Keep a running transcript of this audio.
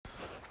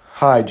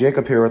Hi,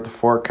 Jacob here with the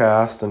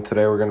forecast, and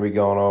today we're going to be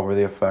going over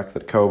the effect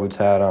that COVID's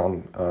had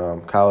on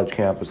college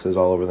campuses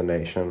all over the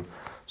nation.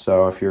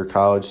 So if you're a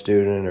college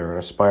student or an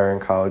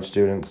aspiring college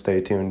student, stay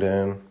tuned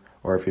in,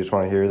 or if you just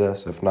want to hear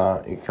this. If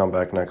not, you can come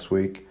back next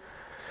week.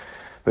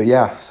 But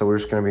yeah, so we're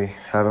just going to be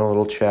having a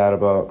little chat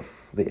about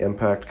the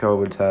impact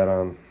COVID's had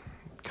on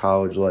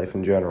college life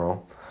in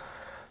general.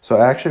 So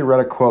I actually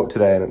read a quote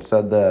today, and it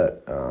said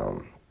that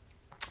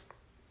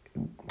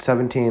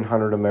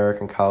 1,700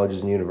 American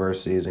colleges and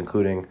universities,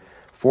 including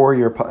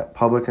four-year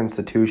public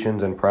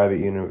institutions and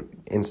private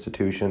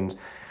institutions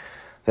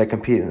that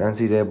compete in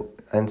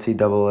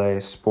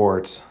NCAA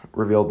sports,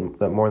 revealed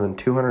that more than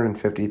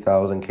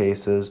 250,000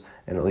 cases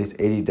and at least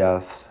 80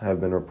 deaths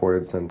have been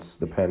reported since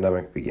the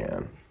pandemic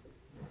began.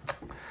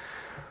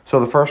 So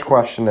the first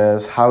question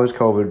is, how has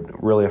COVID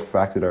really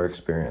affected our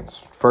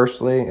experience?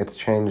 Firstly, it's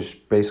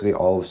changed basically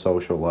all of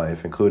social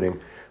life, including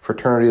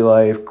fraternity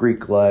life,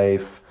 Greek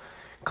life,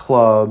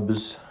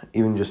 clubs,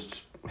 even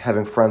just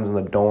having friends in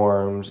the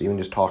dorms, even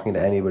just talking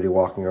to anybody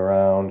walking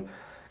around,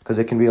 because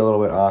it can be a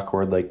little bit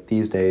awkward. Like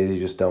these days, you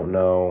just don't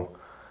know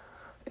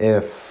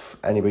if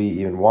anybody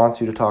even wants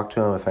you to talk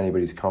to them, if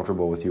anybody's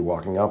comfortable with you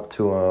walking up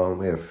to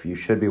them, if you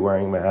should be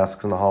wearing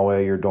masks in the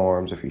hallway of your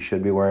dorms, if you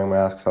should be wearing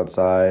masks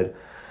outside,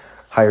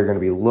 how you're going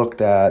to be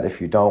looked at if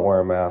you don't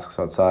wear masks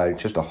outside.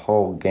 It's just a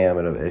whole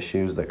gamut of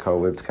issues that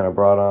COVID's kind of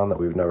brought on that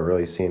we've never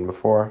really seen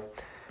before.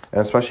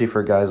 And especially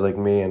for guys like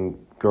me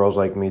and girls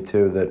like me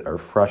too that are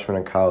freshmen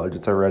in college,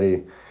 it's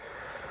already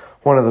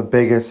one of the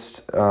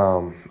biggest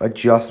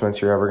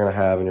adjustments you're ever going to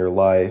have in your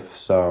life.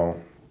 So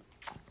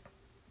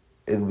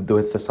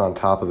with this on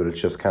top of it,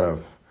 it's just kind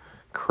of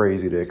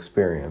crazy to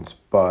experience.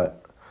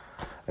 But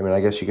I mean, I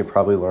guess you could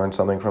probably learn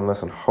something from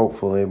this, and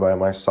hopefully by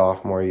my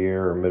sophomore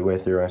year or midway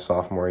through my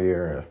sophomore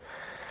year,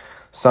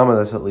 some of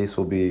this at least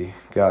will be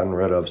gotten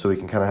rid of so we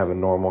can kind of have a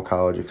normal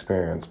college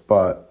experience.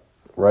 But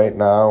right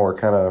now we're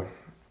kind of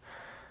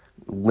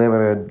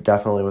limited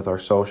definitely with our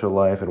social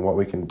life and what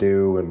we can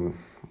do and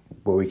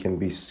what we can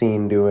be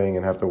seen doing,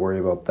 and have to worry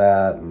about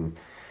that, and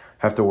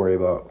have to worry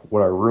about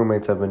what our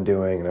roommates have been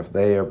doing and if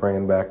they are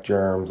bringing back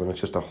germs, and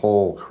it's just a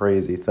whole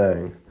crazy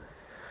thing.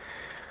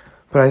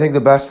 But I think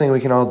the best thing we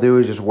can all do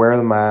is just wear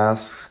the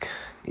mask,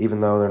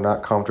 even though they're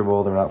not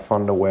comfortable, they're not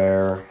fun to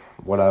wear,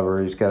 whatever.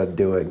 You just got to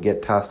do it.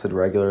 Get tested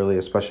regularly,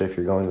 especially if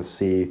you're going to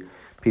see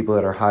people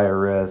that are higher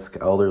risk,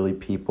 elderly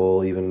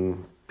people,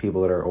 even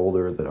people that are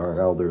older that aren't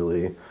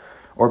elderly,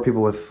 or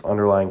people with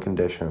underlying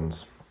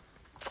conditions.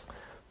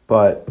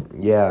 But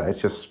yeah,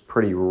 it's just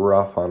pretty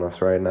rough on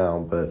us right now.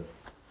 But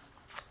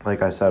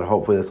like I said,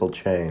 hopefully this will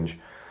change.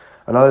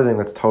 Another thing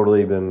that's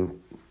totally been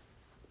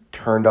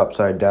turned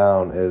upside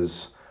down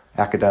is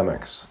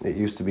academics. It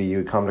used to be you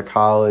would come to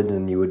college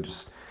and you would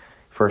just,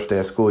 first day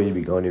of school, you'd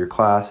be going to your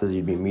classes,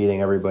 you'd be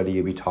meeting everybody,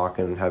 you'd be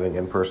talking and having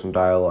in-person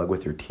dialogue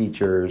with your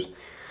teachers.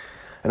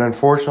 And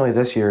unfortunately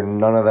this year,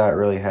 none of that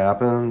really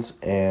happens,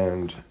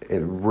 and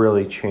it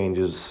really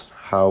changes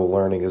how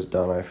learning is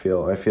done, I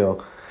feel. I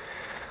feel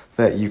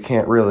that you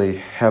can't really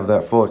have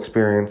that full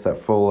experience, that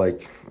full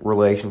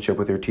relationship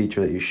with your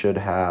teacher that you should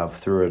have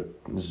through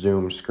a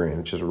Zoom screen.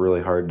 It's just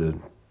really hard to,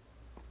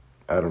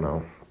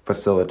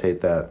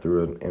 facilitate that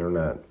through an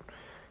internet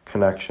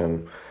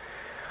connection.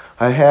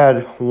 I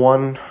had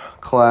one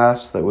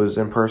class that was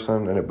in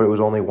person, but it was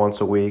only once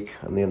a week,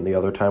 and then the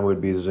other time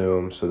would be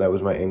Zoom. So that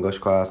was my English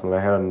class, and then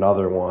I had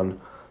another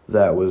one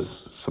that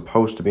was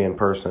supposed to be in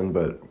person,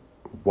 but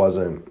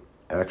wasn't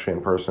actually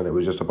in person. It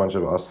was just a bunch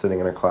of us sitting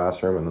in a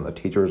classroom, and then the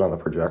teacher was on the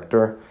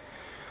projector.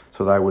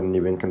 So I wouldn't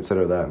even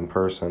consider that in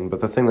person. But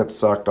the thing that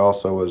sucked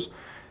also was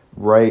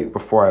right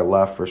before I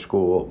left for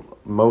school,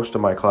 most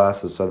of my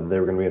classes said that they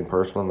were going to be in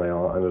person, and they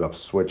all ended up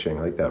switching.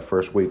 Like that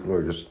first week, we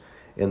were just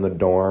in the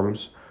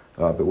dorms,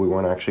 but we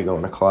weren't actually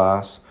going to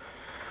class.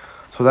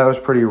 So that was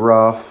pretty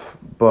rough,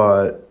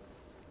 but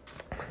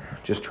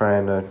just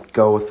trying to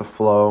go with the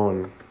flow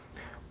and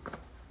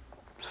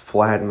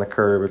flatten the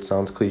curve. It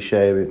sounds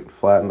cliche, but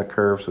flatten the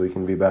curve so we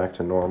can be back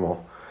to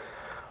normal.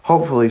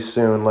 Hopefully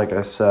soon, like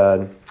I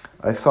said.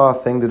 I saw a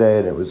thing today,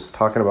 and it was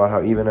talking about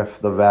how even if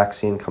the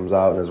vaccine comes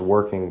out and is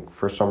working,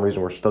 for some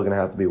reason we're still going to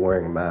have to be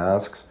wearing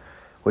masks,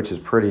 which is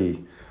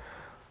pretty,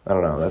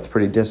 that's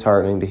pretty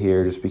disheartening to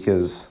hear, just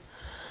because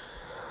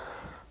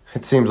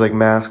it seems like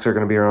masks are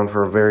going to be around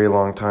for a very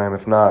long time,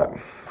 if not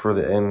for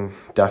the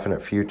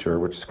indefinite future,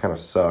 which kind of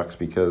sucks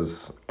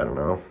because,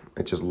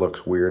 it just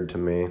looks weird to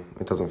me.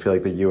 It doesn't feel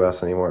like the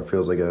U.S. anymore. It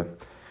feels like a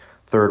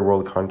third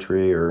world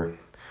country, or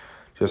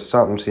just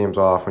something seems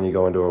off when you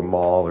go into a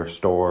mall or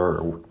store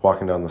or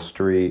walking down the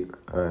street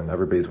and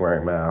everybody's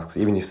wearing masks.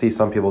 Even you see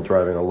some people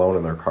driving alone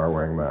in their car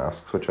wearing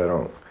masks, which I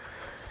don't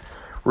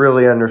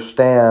really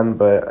understand,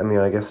 but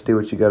I guess do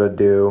what you got to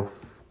do.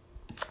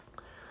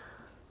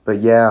 But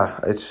yeah,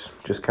 it's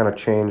just kind of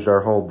changed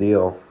our whole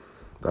deal.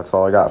 That's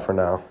all I got for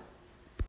now.